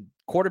Panthers and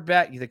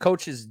quarterback, the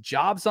coach's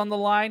job's on the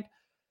line,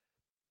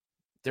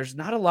 there's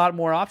not a lot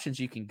more options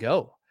you can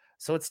go.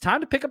 So it's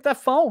time to pick up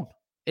that phone.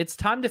 It's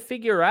time to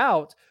figure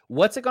out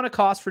what's it going to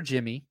cost for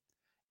Jimmy.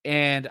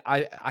 And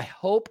I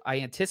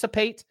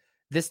anticipate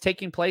this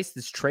taking place,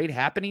 this trade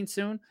happening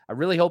soon. I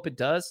really hope it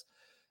does.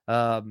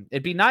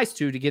 It'd be nice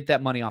to get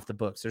that money off the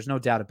books. There's no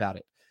doubt about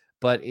it.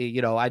 But,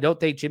 I don't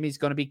think Jimmy's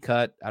going to be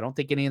cut. I don't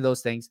think any of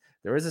those things.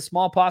 There is a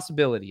small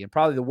possibility, and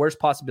probably the worst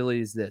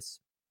possibility is this.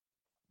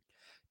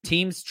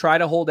 Teams try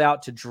to hold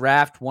out to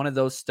draft one of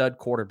those stud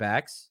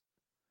quarterbacks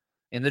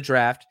in the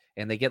draft,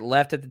 and they get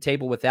left at the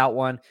table without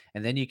one,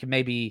 and then you can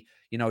maybe,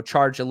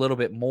 charge a little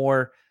bit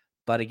more.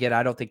 But again,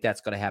 I don't think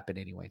that's going to happen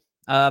anyway.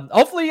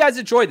 Hopefully you guys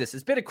enjoyed this.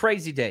 It's been a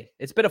crazy day.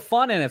 It's been a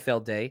fun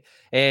NFL day.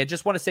 And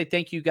just want to say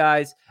thank you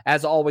guys,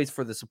 as always,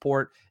 for the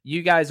support.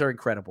 You guys are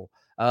incredible.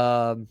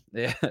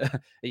 This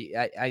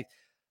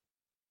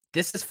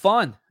is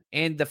fun.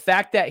 And the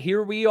fact that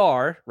here we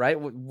are, right?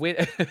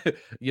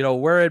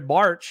 We're in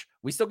March.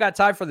 We still got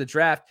time for the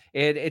draft.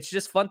 And it's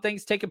just fun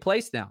things taking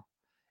place now.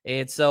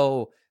 And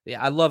so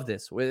I love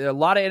this. With a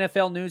lot of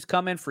NFL news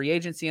coming, free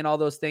agency and all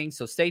those things.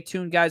 So stay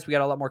tuned, guys. We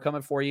got a lot more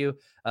coming for you.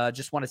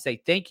 Just want to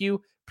say thank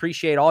you.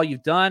 Appreciate all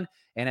you've done.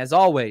 And as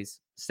always,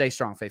 stay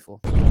strong,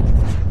 faithful.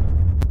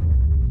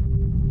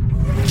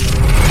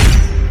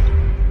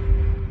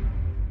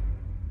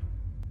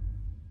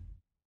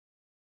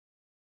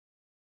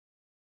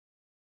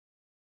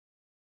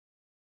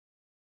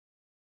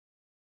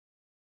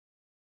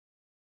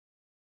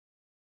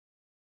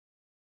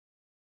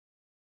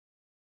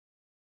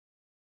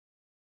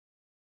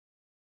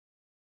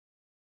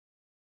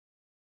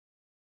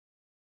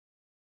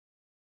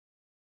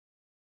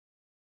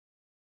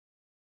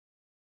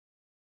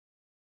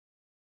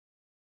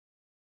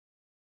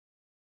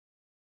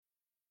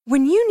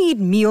 When you need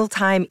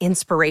mealtime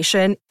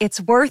inspiration, it's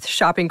worth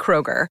shopping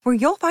Kroger, where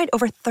you'll find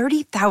over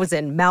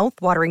 30,000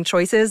 mouth-watering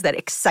choices that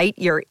excite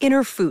your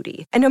inner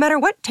foodie. And no matter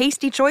what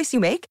tasty choice you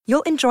make,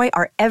 you'll enjoy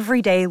our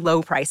everyday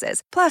low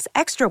prices, plus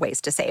extra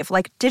ways to save,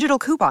 like digital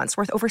coupons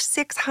worth over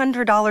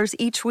 $600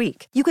 each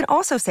week. You can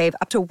also save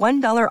up to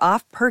 $1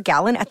 off per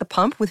gallon at the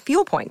pump with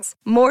fuel points.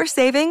 More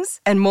savings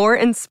and more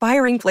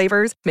inspiring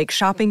flavors make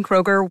shopping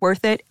Kroger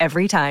worth it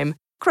every time.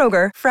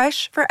 Kroger,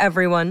 fresh for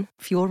everyone.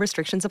 Fuel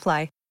restrictions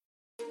apply.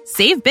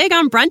 Save big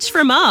on brunch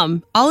for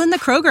mom, all in the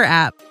Kroger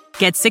app.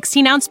 Get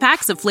 16-ounce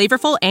packs of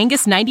flavorful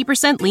Angus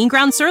 90% lean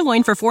ground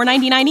sirloin for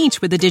 $4.99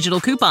 each with a digital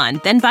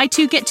coupon. Then buy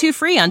 2, get 2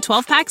 free on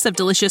 12 packs of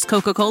delicious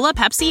Coca-Cola,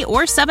 Pepsi,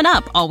 or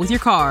 7-Up, all with your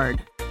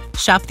card.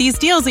 Shop these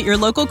deals at your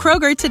local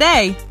Kroger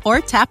today,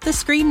 or tap the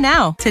screen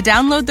now to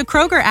download the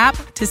Kroger app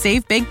to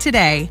save big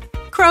today.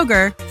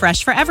 Kroger,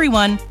 fresh for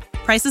everyone.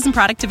 Prices and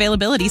product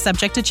availability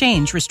subject to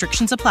change.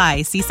 Restrictions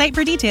apply. See site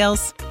for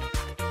details.